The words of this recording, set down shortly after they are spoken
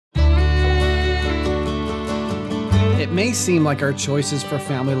It may seem like our choices for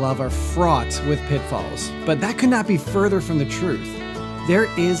family love are fraught with pitfalls, but that could not be further from the truth. There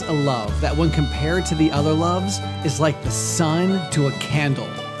is a love that, when compared to the other loves, is like the sun to a candle.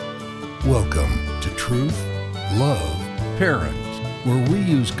 Welcome to Truth.Love.Family, where we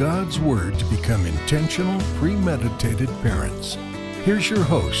use God's Word to become intentional, premeditated parents. Here's your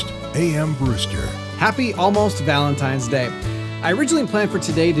host, AMBrewster. Happy almost Valentine's Day. I originally planned for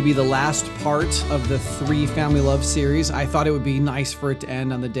today to be the last part of the 3 Family Love series. I thought it would be nice for it to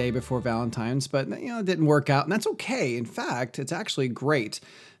end on the day before Valentine's, but it didn't work out, and that's okay. In fact, it's actually great.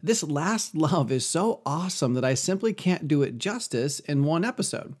 This last love is so awesome that I simply can't do it justice in one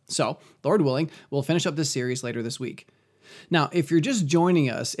episode. So, Lord willing, we'll finish up this series later this week. Now, if you're just joining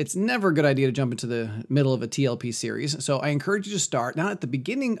us, it's never a good idea to jump into the middle of a TLP series, so I encourage you to start not at the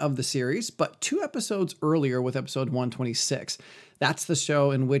beginning of the series, but 2 episodes earlier with episode 126. That's the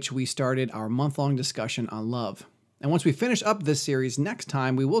show in which we started our month-long discussion on love. And once we finish up this series next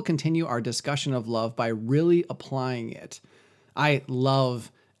time, we will continue our discussion of love by really applying it. I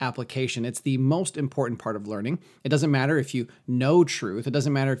love application. It's the most important part of learning. It doesn't matter if you know truth. It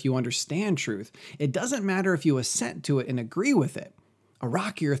doesn't matter if you understand truth. It doesn't matter if you assent to it and agree with it. A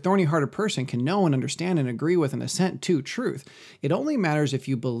rocky or thorny-hearted person can know and understand and agree with and assent to truth. It only matters if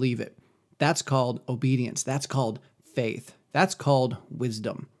you believe it. That's called obedience. That's called faith. That's called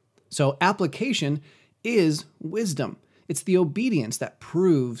wisdom. So application is wisdom. It's the obedience that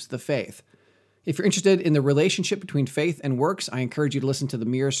proves the faith. If you're interested in the relationship between faith and works, I encourage you to listen to the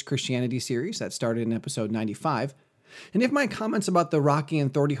Merest Christianity series that started in episode 95. And if my comments about the rocky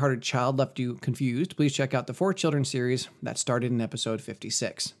and thorny-hearted child left you confused, please check out the 4 Children series that started in episode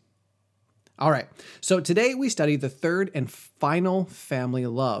 56. All right, so today we study the 3rd and final family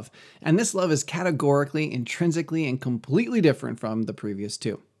love. And this love is categorically, intrinsically, and completely different from the previous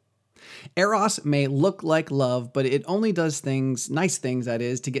 2. Eros may look like love, but it only does things, nice things that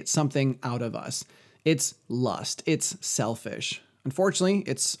is, to get something out of us. It's lust. It's selfish. Unfortunately,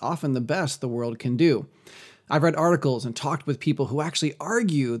 it's often the best the world can do. I've read articles and talked with people who actually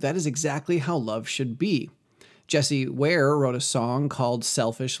argue that is exactly how love should be. Jessie Ware wrote a song called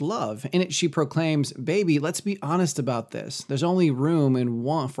Selfish Love. In it, she proclaims, "Baby, let's be honest about this. There's only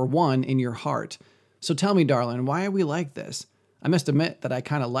room for one in your heart. So tell me, darling, why are we like this? I must admit that I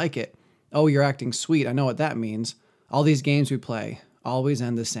kind of like it. Oh, you're acting sweet. I know what that means. All these games we play always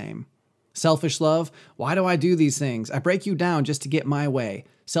end the same. Selfish love, why do I do these things? I break you down just to get my way.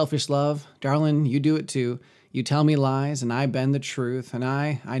 Selfish love, darling, you do it too. You tell me lies and I bend the truth, and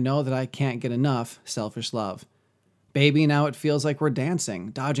I know that I can't get enough selfish love. Baby, now it feels like we're dancing,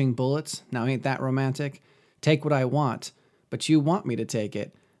 dodging bullets. Now ain't that romantic? Take what I want, but you want me to take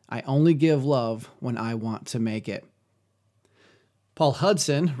it. I only give love when I want to make it." Paul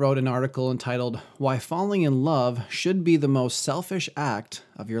Hudson wrote an article entitled, "Why Falling in Love Should Be the Most Selfish Act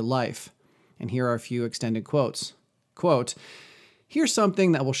of Your Life." And here are a few extended quotes. Quote, "Here's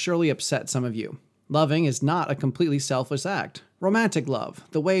something that will surely upset some of you. Loving is not a completely selfless act. Romantic love,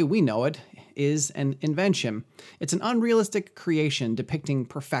 the way we know it, is an invention. It's an unrealistic creation depicting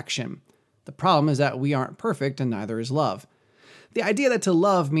perfection. The problem is that we aren't perfect, and neither is love. The idea that to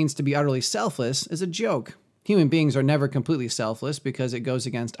love means to be utterly selfless is a joke. Human beings are never completely selfless because it goes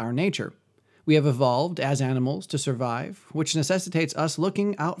against our nature. We have evolved as animals to survive, which necessitates us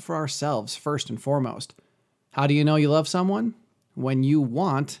looking out for ourselves first and foremost. How do you know you love someone? When you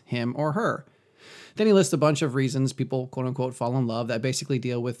want him or her." Then he lists a bunch of reasons people, quote-unquote, fall in love that basically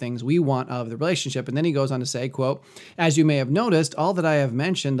deal with things we want of the relationship. And then he goes on to say, quote, "As you may have noticed, all that I have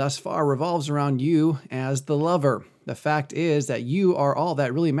mentioned thus far revolves around you as the lover. The fact is that you are all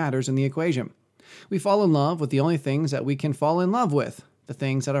that really matters in the equation. We fall in love with the only things that we can fall in love with, the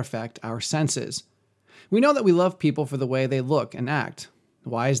things that affect our senses. We know that we love people for the way they look and act.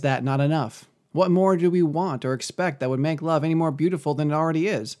 Why is that not enough? What more do we want or expect that would make love any more beautiful than it already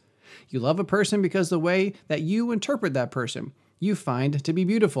is? You love a person because the way that you interpret that person, you find to be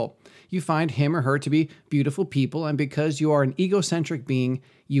beautiful. You find him or her to be beautiful people, and because you are an egocentric being,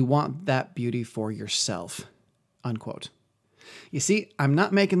 you want that beauty for yourself." Unquote. You see, I'm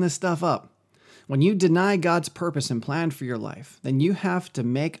not making this stuff up. When you deny God's purpose and plan for your life, then you have to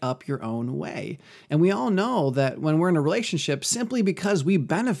make up your own way. And we all know that when we're in a relationship, simply because we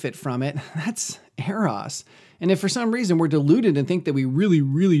benefit from it, that's eros. And if for some reason we're deluded and think that we really,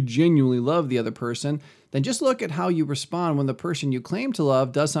 really genuinely love the other person, then just look at how you respond when the person you claim to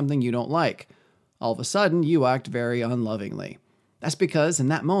love does something you don't like. All of a sudden, you act very unlovingly. That's because in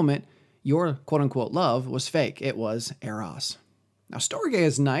that moment, your quote-unquote love was fake. It was eros. Now, storge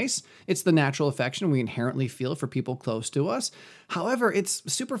is nice. It's the natural affection we inherently feel for people close to us. However, it's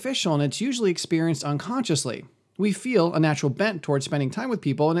superficial and it's usually experienced unconsciously. We feel a natural bent towards spending time with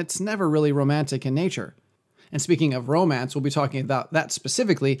people, and it's never really romantic in nature. And speaking of romance, we'll be talking about that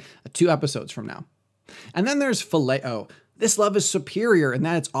specifically 2 episodes from now. And then there's phileo. This love is superior in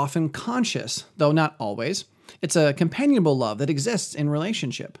that it's often conscious, though not always. It's a companionable love that exists in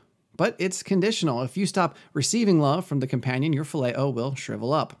relationship. But it's conditional. If you stop receiving love from the companion, your phileo will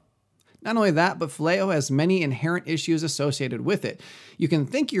shrivel up. Not only that, but phileo has many inherent issues associated with it. You can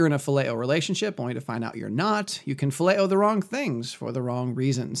think you're in a phileo relationship only to find out you're not. You can phileo the wrong things for the wrong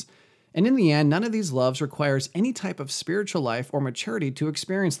reasons. And in the end, none of these loves requires any type of spiritual life or maturity to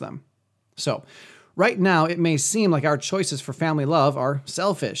experience them. So, right now, it may seem like our choices for family love are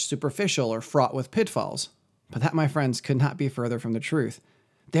selfish, superficial, or fraught with pitfalls. But that, my friends, could not be further from the truth.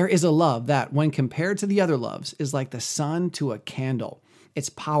 There is a love that, when compared to the other loves, is like the sun to a candle. It's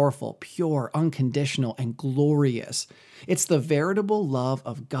powerful, pure, unconditional, and glorious. It's the veritable love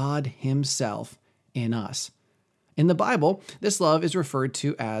of God Himself in us. In the Bible, this love is referred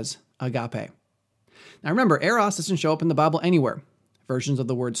to as agape. Now remember, eros doesn't show up in the Bible anywhere. Versions of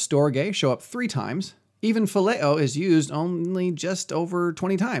the word storge show up 3 times. Even phileo is used only just over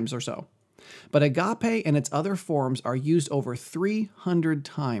 20 times or so. But agape and its other forms are used over 300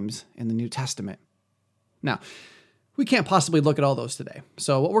 times in the New Testament. Now, we can't possibly look at all those today.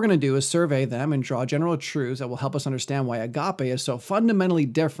 So what we're going to do is survey them and draw general truths that will help us understand why agape is so fundamentally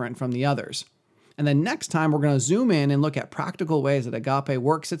different from the others. And then next time, we're going to zoom in and look at practical ways that agape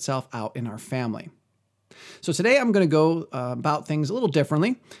works itself out in our family. So today I'm going to go about things a little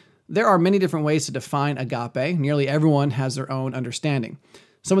differently. There are many different ways to define agape. Nearly everyone has their own understanding.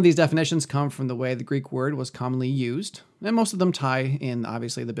 Some of these definitions come from the way the Greek word was commonly used, and most of them tie in,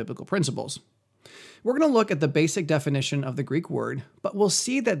 obviously, the biblical principles. We're going to look at the basic definition of the Greek word, but we'll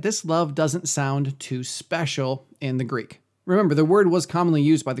see that this love doesn't sound too special in the Greek. Remember, the word was commonly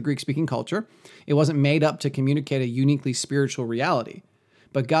used by the Greek-speaking culture. It wasn't made up to communicate a uniquely spiritual reality.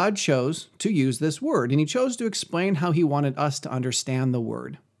 But God chose to use this word, and He chose to explain how He wanted us to understand the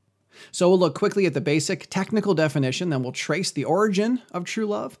word. So we'll look quickly at the basic technical definition, then we'll trace the origin of true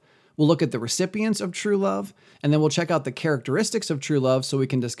love. We'll look at the recipients of true love, and then we'll check out the characteristics of true love so we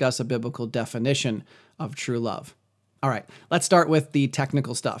can discuss a biblical definition of true love. All right, let's start with the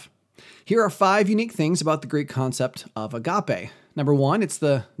technical stuff. Here are 5 unique things about the Greek concept of agape. Number 1, it's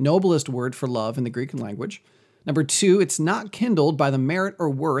the noblest word for love in the Greek language. Number 2, it's not kindled by the merit or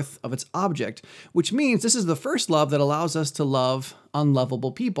worth of its object, which means this is the first love that allows us to love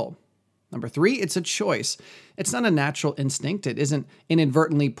unlovable people. Number 3, it's a choice. It's not a natural instinct. It isn't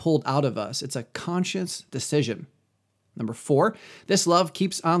inadvertently pulled out of us. It's a conscious decision. Number 4, this love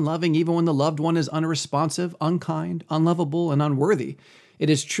keeps on loving even when the loved one is unresponsive, unkind, unlovable, and unworthy. It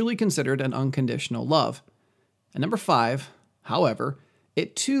is truly considered an unconditional love. And number 5, however,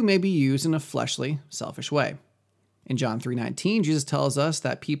 it too may be used in a fleshly, selfish way. In John 3:19, Jesus tells us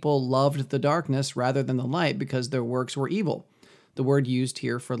that people loved the darkness rather than the light because their works were evil. The word used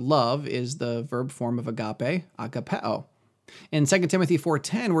here for love is the verb form of agape, agapeo. In 2 Timothy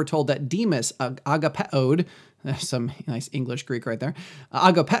 4:10, we're told that Demas agapeoed, some nice English Greek right there,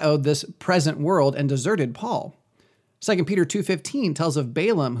 agapeoed this present world and deserted Paul. 2 Peter 2:15 tells of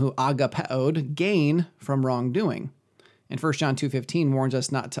Balaam who agapeoed gain from wrongdoing. And 1 John 2:15 warns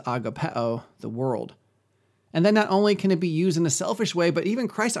us not to agapeo the world. And then not only can it be used in a selfish way, but even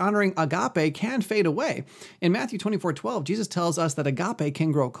Christ-honoring agape can fade away. In Matthew 24:12, Jesus tells us that agape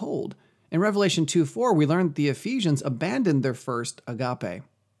can grow cold. In Revelation 2:4, we learn that the Ephesians abandoned their first agape.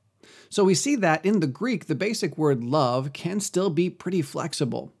 So we see that in the Greek, the basic word love can still be pretty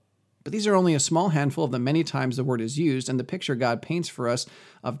flexible. But these are only a small handful of the many times the word is used, and the picture God paints for us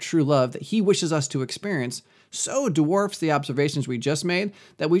of true love that He wishes us to experience so dwarfs the observations we just made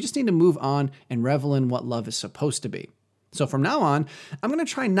that we just need to move on and revel in what love is supposed to be. So from now on, I'm going to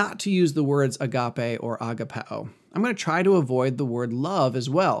try not to use the words agape or agapeo. I'm going to try to avoid the word love as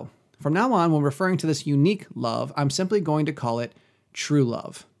well. From now on, when referring to this unique love, I'm simply going to call it true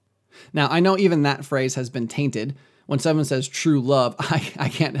love. Now, I know even that phrase has been tainted. When someone says true love, I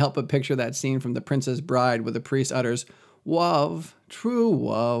can't help but picture that scene from The Princess Bride where the priest utters, "Love, true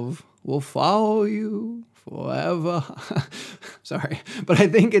love, will follow you forever." Sorry, but I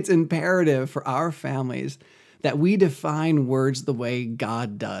think it's imperative for our families that we define words the way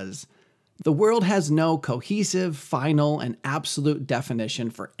God does. The world has no cohesive, final, and absolute definition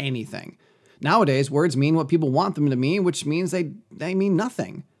for anything. Nowadays, words mean what people want them to mean, which means they mean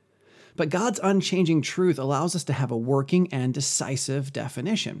nothing. But God's unchanging truth allows us to have a working and decisive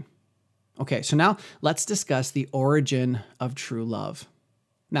definition. Okay, so now let's discuss the origin of true love.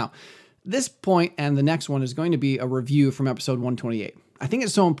 Now, this point and the next one is going to be a review from episode 128. I think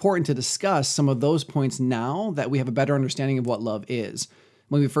it's so important to discuss some of those points now that we have a better understanding of what love is.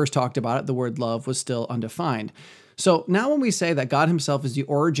 When we first talked about it, the word love was still undefined. So now when we say that God himself is the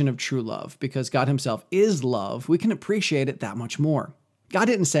origin of true love, because God himself is love, we can appreciate it that much more. God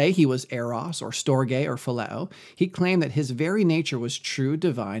didn't say he was eros or storge or phileo. He claimed that his very nature was true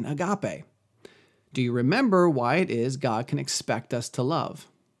divine agape. Do you remember why it is God can expect us to love?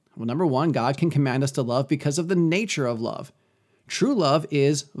 Well, number one, God can command us to love because of the nature of love. True love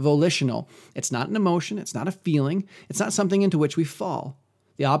is volitional. It's not an emotion. It's not a feeling. It's not something into which we fall.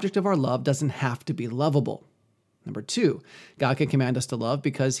 The object of our love doesn't have to be lovable. Number two, God can command us to love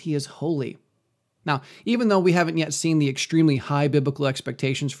because he is holy. Now, even though we haven't yet seen the extremely high biblical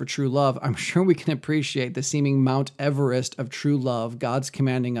expectations for true love, I'm sure we can appreciate the seeming Mount Everest of true love God's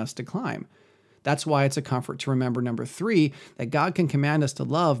commanding us to climb. That's why it's a comfort to remember, number three, that God can command us to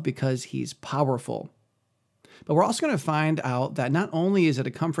love because he's powerful. But we're also going to find out that not only is it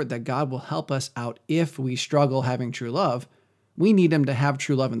a comfort that God will help us out if we struggle having true love, we need him to have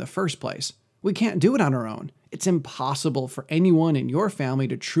true love in the first place. We can't do it on our own. It's impossible for anyone in your family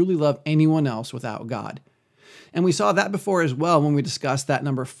to truly love anyone else without God. And we saw that before as well when we discussed that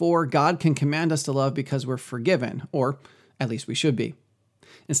number four, God can command us to love because we're forgiven, or at least we should be.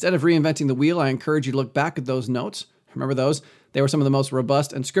 Instead of reinventing the wheel, I encourage you to look back at those notes. Remember those? They were some of the most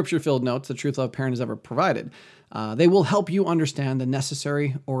robust and scripture-filled notes the Truth Love Parent has ever provided. They will help you understand the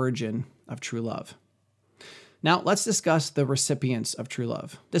necessary origin of true love. Now, let's discuss the recipients of true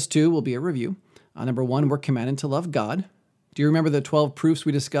love. This too will be a review. Number one, we're commanded to love God. Do you remember the 12 proofs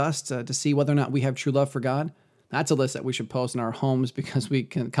we discussed to see whether or not we have true love for God? That's a list that we should post in our homes because we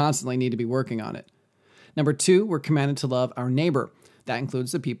can constantly need to be working on it. Number two, we're commanded to love our neighbor. That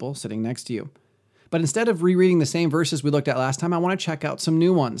includes the people sitting next to you. But instead of rereading the same verses we looked at last time, I want to check out some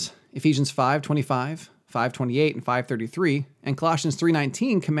new ones. Ephesians 5:25, 5:28, and 5:33, and Colossians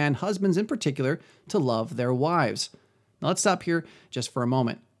 3:19 command husbands in particular to love their wives. Now let's stop here just for a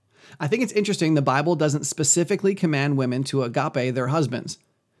moment. I think it's interesting the Bible doesn't specifically command women to agape their husbands.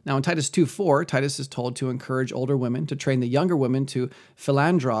 Now in Titus 2:4, Titus is told to encourage older women to train the younger women to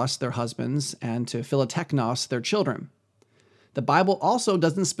philandros their husbands and to philoteknos their children. The Bible also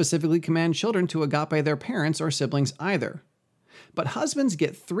doesn't specifically command children to agape their parents or siblings either. But husbands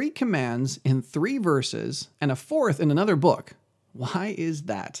get 3 commands in 3 verses and a 4th in another book. Why is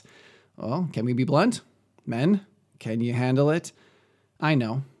that? Well, can we be blunt? Men, can you handle it? I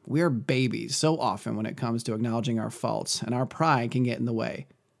know, we are babies so often when it comes to acknowledging our faults, and our pride can get in the way.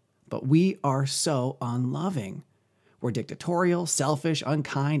 But we are so unloving. We're dictatorial, selfish,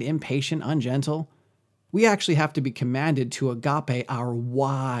 unkind, impatient, ungentle. We actually have to be commanded to agape our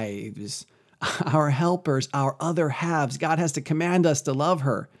wives, our helpers, our other halves. God has to command us to love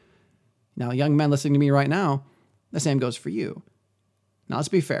her. Now, young men listening to me right now, the same goes for you. Now, let's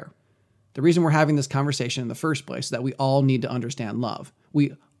be fair. The reason we're having this conversation in the first place is that we all need to understand love.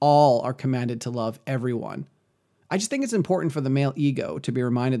 We all are commanded to love everyone. I just think it's important for the male ego to be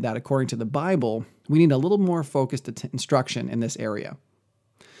reminded that according to the Bible, we need a little more focused instruction in this area.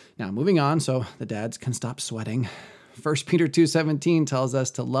 Now, moving on so the dads can stop sweating. 1 Peter 2:17 tells us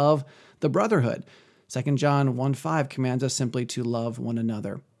to love the brotherhood. 2 John 1:5 commands us simply to love one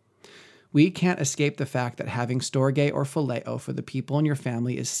another. We can't escape the fact that having storge or phileo for the people in your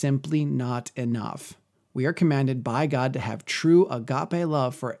family is simply not enough. We are commanded by God to have true agape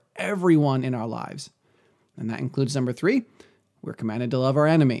love for everyone in our lives. And that includes number 3, we're commanded to love our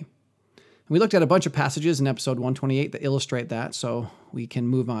enemy. We looked at a bunch of passages in episode 128 that illustrate that, so we can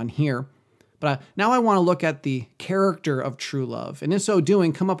move on here. But now I want to look at the character of true love, and in so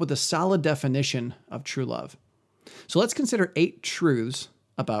doing, come up with a solid definition of true love. So let's consider 8 truths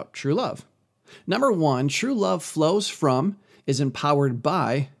about true love. Number 1, true love flows from, is empowered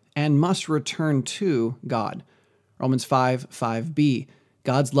by, and must return to God. Romans 5:5b,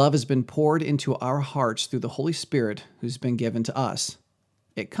 God's love has been poured into our hearts through the Holy Spirit who's been given to us.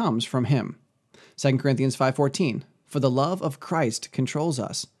 It comes from him. 2 Corinthians 5:14, for the love of Christ controls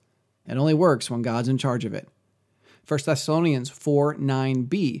us. It only works when God's in charge of it. 1 Thessalonians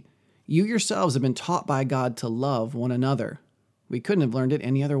 4:9b, you yourselves have been taught by God to love one another. We couldn't have learned it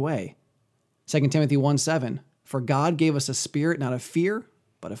any other way. 2 Timothy 1:7, for God gave us a spirit not of fear,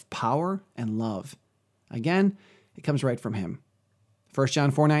 but of power and love. Again, it comes right from him. 1 John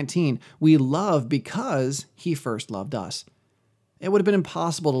 4:19, we love because he first loved us. It would have been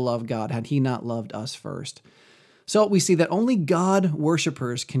impossible to love God had he not loved us first. So we see that only God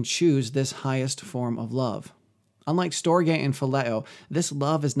worshipers can choose this highest form of love. Unlike storge and phileo, this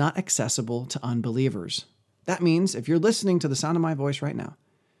love is not accessible to unbelievers. That means if you're listening to the sound of my voice right now,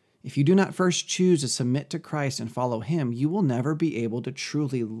 If you do not first choose to submit to Christ and follow him, you will never be able to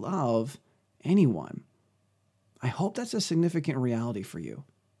truly love anyone. I hope that's a significant reality for you.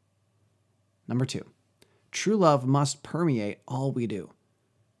 Number 2, true love must permeate all we do.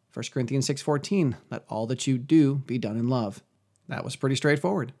 1 Corinthians 6:14, let all that you do be done in love. That was pretty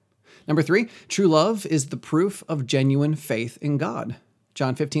straightforward. Number 3, true love is the proof of genuine faith in God.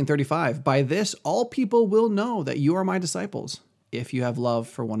 John 15:35, by this all people will know that you are my disciples, if you have love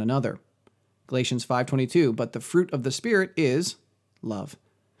for one another. Galatians 5:22, but the fruit of the Spirit is love.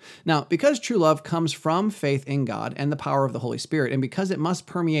 Now, because true love comes from faith in God and the power of the Holy Spirit, and because it must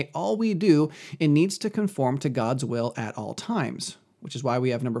permeate all we do, it needs to conform to God's will at all times, which is why we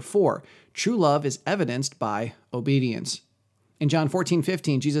have number 4. True love is evidenced by obedience. In John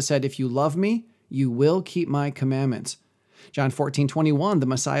 14:15, Jesus said, if you love me, you will keep my commandments. John 14:21, the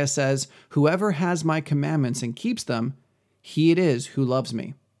Messiah says, whoever has my commandments and keeps them, he it is who loves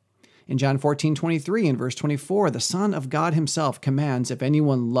me. In John 14:23 and verse 24, the Son of God himself commands, if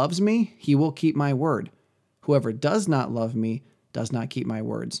anyone loves me, he will keep my word. Whoever does not love me does not keep my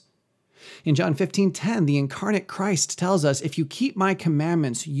words. In John 15:10, the incarnate Christ tells us, if you keep my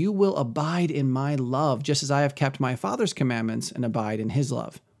commandments, you will abide in my love, just as I have kept my Father's commandments and abide in his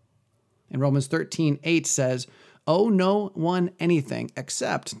love. And Romans 13:8 says, owe no one anything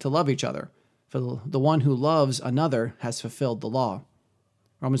except to love each other, for the one who loves another has fulfilled the law.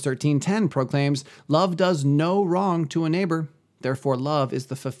 Romans 13:10 proclaims, love does no wrong to a neighbor, therefore love is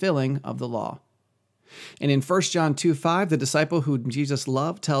the fulfilling of the law. And in 1 John 2:5, the disciple who Jesus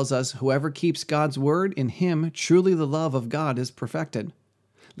loved tells us, whoever keeps God's word, in him truly the love of God is perfected.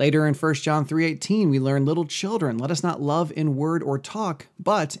 Later in 1 John 3:18, we learn, little children, let us not love in word or talk,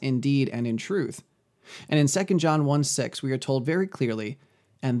 but in deed and in truth. And in 2 John 1:6, we are told very clearly,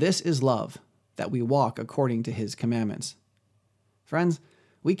 and this is love, that we walk according to his commandments. Friends,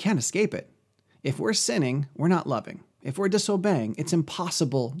 we can't escape it. If we're sinning, we're not loving. If we're disobeying, it's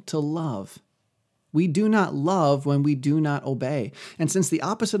impossible to love. We do not love when we do not obey. And since the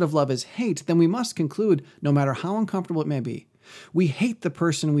opposite of love is hate, then we must conclude, no matter how uncomfortable it may be, we hate the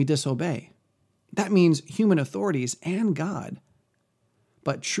person we disobey. That means human authorities and God.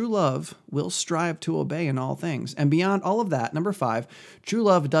 But true love will strive to obey in all things. And beyond all of that, number 5, true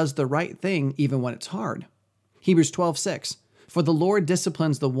love does the right thing even when it's hard. Hebrews 12:6, for the Lord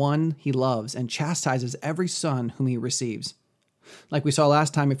disciplines the one he loves and chastises every son whom he receives. Like we saw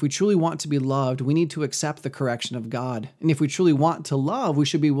last time, if we truly want to be loved, we need to accept the correction of God. And if we truly want to love, we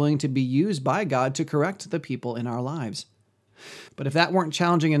should be willing to be used by God to correct the people in our lives. But if that weren't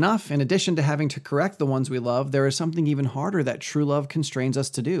challenging enough, in addition to having to correct the ones we love, there is something even harder that true love constrains us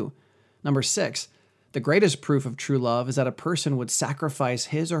to do. Number 6, the greatest proof of true love is that a person would sacrifice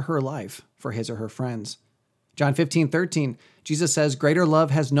his or her life for his or her friends. John 15:13, Jesus says, greater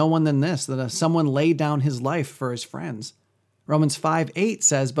love has no one than this, that someone lay down his life for his friends. Romans 5:8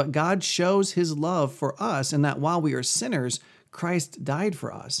 says, but God shows his love for us in that while we are sinners, Christ died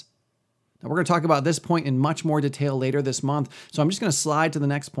for us. Now, we're going to talk about this point in much more detail later this month, so I'm just going to slide to the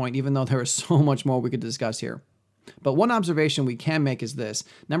next point, even though there is so much more we could discuss here. But one observation we can make is this.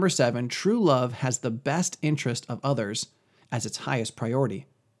 Number 7, true love has the best interest of others as its highest priority.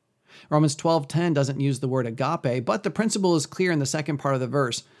 Romans 12:10 doesn't use the word agape, but the principle is clear in the second part of the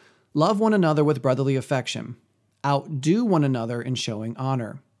verse. Love one another with brotherly affection. Outdo one another in showing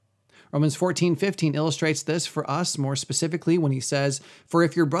honor. Romans 14:15 illustrates this for us more specifically when he says, for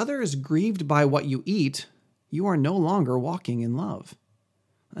if your brother is grieved by what you eat, you are no longer walking in love.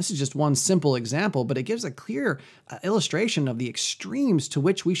 This is just one simple example, but it gives a clear illustration of the extremes to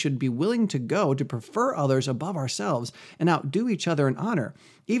which we should be willing to go to prefer others above ourselves and outdo each other in honor,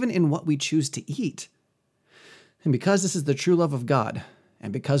 even in what we choose to eat. And because this is the true love of God,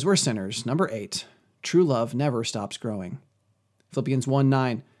 and because we're sinners, number 8, true love never stops growing. Philippians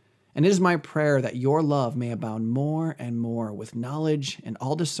 1:9, and it is my prayer that your love may abound more and more with knowledge and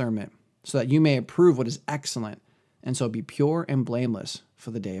all discernment, so that you may approve what is excellent, and so be pure and blameless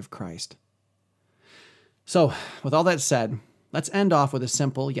for the day of Christ. So, with all that said, let's end off with a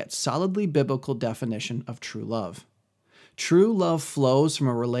simple yet solidly biblical definition of true love. True love flows from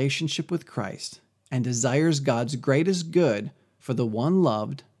a relationship with Christ and desires God's greatest good for the one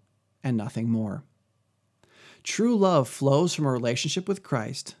loved and nothing more. True love flows from a relationship with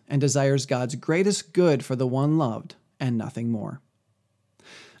Christ and desires God's greatest good for the one loved and nothing more.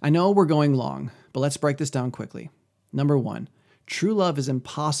 I know we're going long, but let's break this down quickly. Number 1, true love is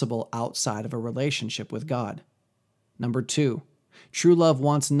impossible outside of a relationship with God. Number 2, true love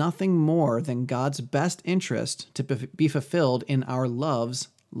wants nothing more than God's best interest to be fulfilled in our love's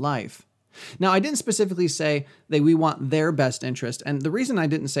life. Now, I didn't specifically say that we want their best interest, and the reason I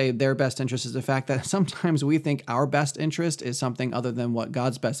didn't say their best interest is the fact that sometimes we think our best interest is something other than what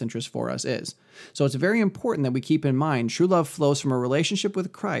God's best interest for us is. So it's very important that we keep in mind true love flows from a relationship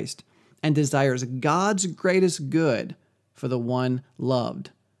with Christ and desires God's greatest good for the one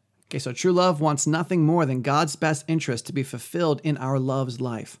loved. Okay, so true love wants nothing more than God's best interest to be fulfilled in our love's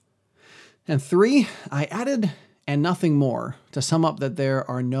life. And 3, I added and nothing more to sum up that there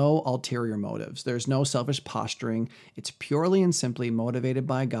are no ulterior motives. There's no selfish posturing. It's purely and simply motivated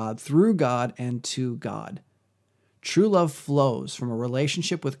by God, through God, and to God. True love flows from a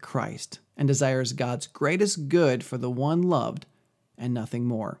relationship with Christ and desires God's greatest good for the one loved and nothing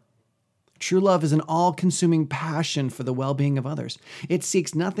more. True love is an all-consuming passion for the well-being of others. It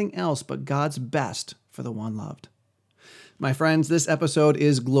seeks nothing else but God's best for the one loved. My friends, this episode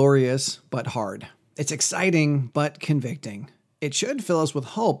is glorious but hard. It's exciting but convicting. It should fill us with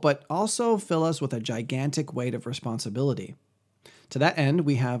hope, but also fill us with a gigantic weight of responsibility. To that end,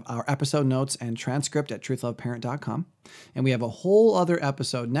 we have our episode notes and transcript at Truth.Love.Parent.com, and we have a whole other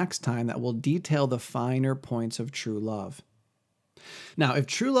episode next time that will detail the finer points of true love. Now, if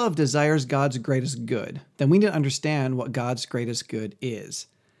true love desires God's greatest good, then we need to understand what God's greatest good is.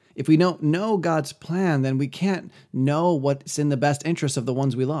 If we don't know God's plan, then we can't know what's in the best interest of the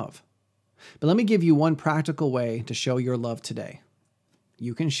ones we love. But let me give you one practical way to show your love today.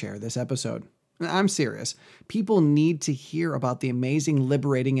 You can share this episode. I'm serious. People need to hear about the amazing,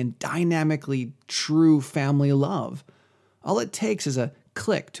 liberating, and dynamically true family love. All it takes is a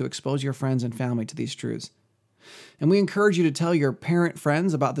click to expose your friends and family to these truths. And we encourage you to tell your parent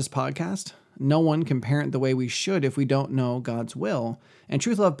friends about this podcast. No one can parent the way we should if we don't know God's will. And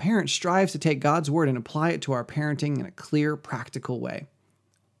Truth Love Parent strives to take God's word and apply it to our parenting in a clear, practical way.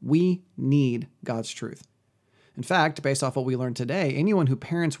 We need God's truth. In fact, based off what we learned today, anyone who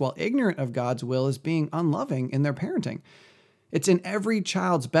parents while ignorant of God's will is being unloving in their parenting. It's in every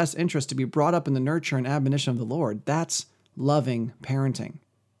child's best interest to be brought up in the nurture and admonition of the Lord. That's loving parenting.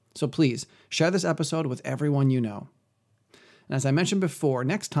 So please, share this episode with everyone you know. And as I mentioned before,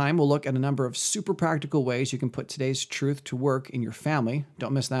 next time we'll look at a number of super practical ways you can put today's truth to work in your family.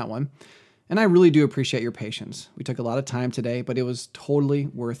 Don't miss that one. And I really do appreciate your patience. We took a lot of time today, but it was totally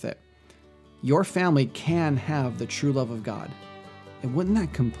worth it. Your family can have the true love of God. And wouldn't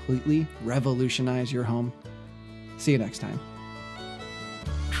that completely revolutionize your home? See you next time.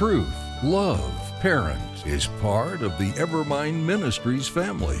 Truth.Love.Parent is part of the Evermind Ministries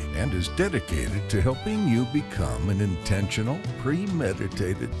family and is dedicated to helping you become an intentional,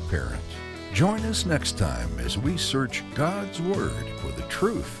 premeditated parent. Join us next time as we search God's Word for the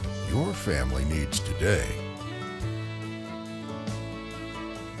truth your family needs today.